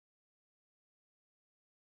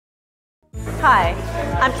Hi,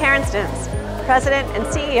 I'm Karen Stintz, President and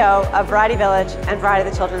CEO of Variety Village and Variety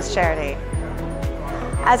the Children's Charity.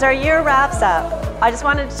 As our year wraps up, I just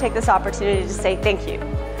wanted to take this opportunity to say thank you.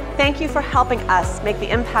 Thank you for helping us make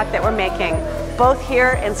the impact that we're making, both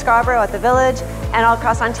here in Scarborough at the Village and all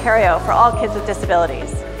across Ontario for all kids with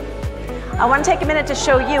disabilities. I want to take a minute to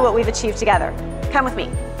show you what we've achieved together. Come with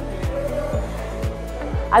me.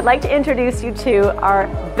 I'd like to introduce you to our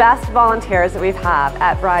best volunteers that we've had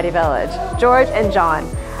at Variety Village, George and John.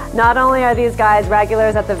 Not only are these guys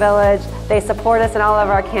regulars at the Village, they support us in all of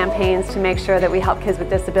our campaigns to make sure that we help kids with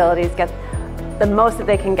disabilities get the most that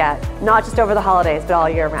they can get, not just over the holidays, but all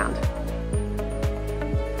year round.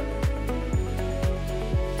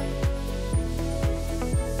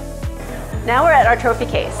 Now we're at our trophy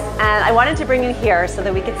case, and I wanted to bring you here so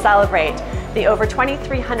that we could celebrate the over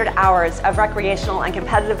 2,300 hours of recreational and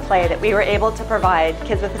competitive play that we were able to provide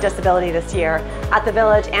kids with a disability this year at the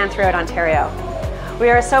Village and throughout Ontario. We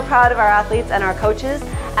are so proud of our athletes and our coaches,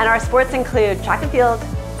 and our sports include track and field,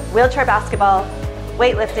 wheelchair basketball,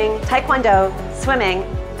 weightlifting, taekwondo, swimming,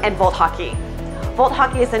 and Volt hockey. Volt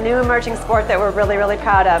hockey is a new emerging sport that we're really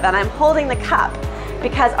proud of, and I'm holding the cup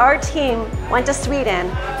because our team went to Sweden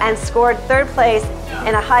and scored 3rd place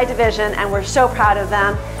in a high division, and we're so proud of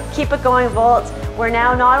them. Keep it going, Volt. We're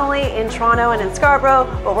now not only in Toronto and in Scarborough,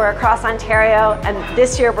 but we're across Ontario, and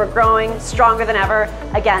this year we're growing stronger than ever.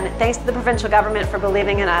 Again, thanks to the provincial government for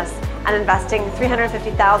believing in us and investing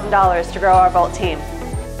 $350,000 to grow our Volt team.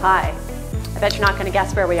 Hi, I bet you're not going to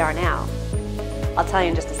guess where we are now. I'll tell you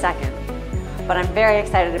in just a second, but I'm very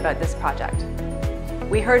excited about this project.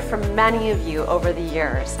 We heard from many of you over the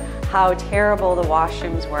years how terrible the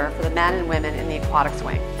washrooms were for the men and women in the aquatics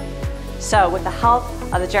wing. So with the help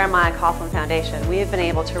of the Jeremiah Coughlin Foundation, we have been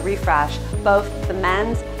able to refresh both the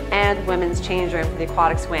men's and women's change room for the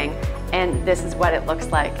aquatics wing, and this is what it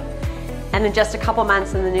looks like. And in just a couple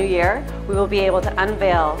months in the new year, we will be able to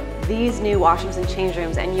unveil these new washrooms and change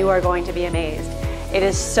rooms, and you are going to be amazed. It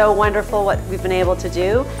is so wonderful what we've been able to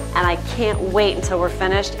do, and I can't wait until we're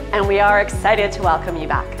finished, and we are excited to welcome you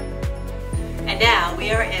back. And now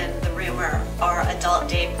we are in the room where our Adult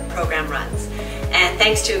Day program runs. And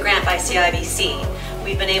thanks to a grant by CIBC,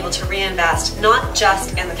 we've been able to reinvest not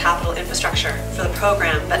just in the capital infrastructure for the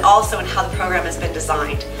program, but also in how the program has been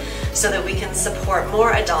designed, so that we can support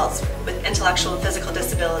more adults with intellectual and physical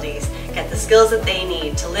disabilities, get the skills that they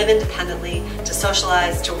need to live independently, to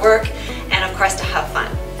socialize, to work, and of course to have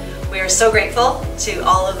fun. We are so grateful to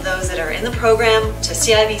all of those that are in the program, to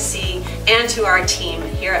CIBC, and to our team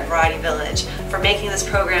here at Variety Village for making this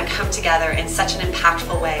program come together in such an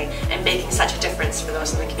impactful way and making such a difference for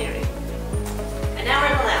those in the community. And now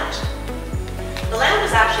we're in the lounge. The lounge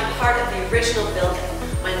was actually part of the original building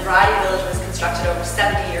when Variety Village was constructed over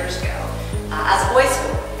 70 years ago as a boys'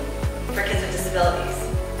 school for kids with disabilities.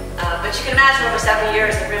 But you can imagine over 70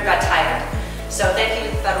 years the room got tired. So thank you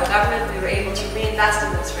to the federal government, we were able to reinvest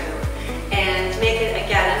in this room and make it,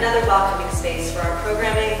 again, another welcoming space for our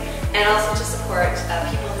programming, and also to support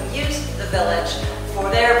people who use the Village for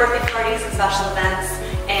their birthday parties and special events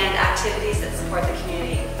and activities that support the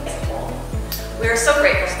community as a whole. We are so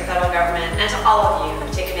grateful to the federal government and to all of you who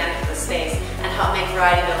have taken advantage of this space and helped make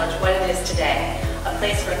Variety Village what it is today, a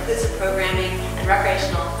place for inclusive programming and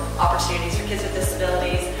recreational opportunities for kids with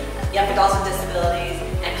disabilities, young adults with disabilities,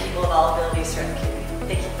 and people of all abilities throughout the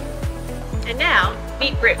community. Thank you. And now,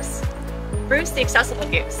 meet Bruce. Bruce the Accessible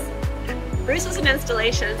Goose. Bruce was an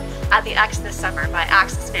installation at the X this summer by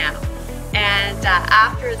Access Now. And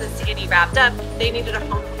after the CNE wrapped up, they needed a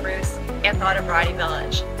home for Bruce and thought of Variety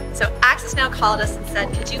Village. So Access Now called us and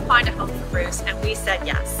said, could you find a home for Bruce? And we said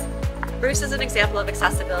yes. Bruce is an example of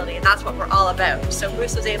accessibility, and that's what we're all about. So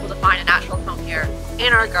Bruce was able to find a natural home here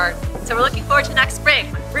in our garden. So we're looking forward to next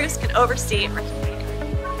spring when Bruce can oversee our community.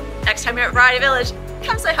 Next time you're at Variety Village,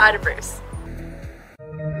 come say hi to Bruce.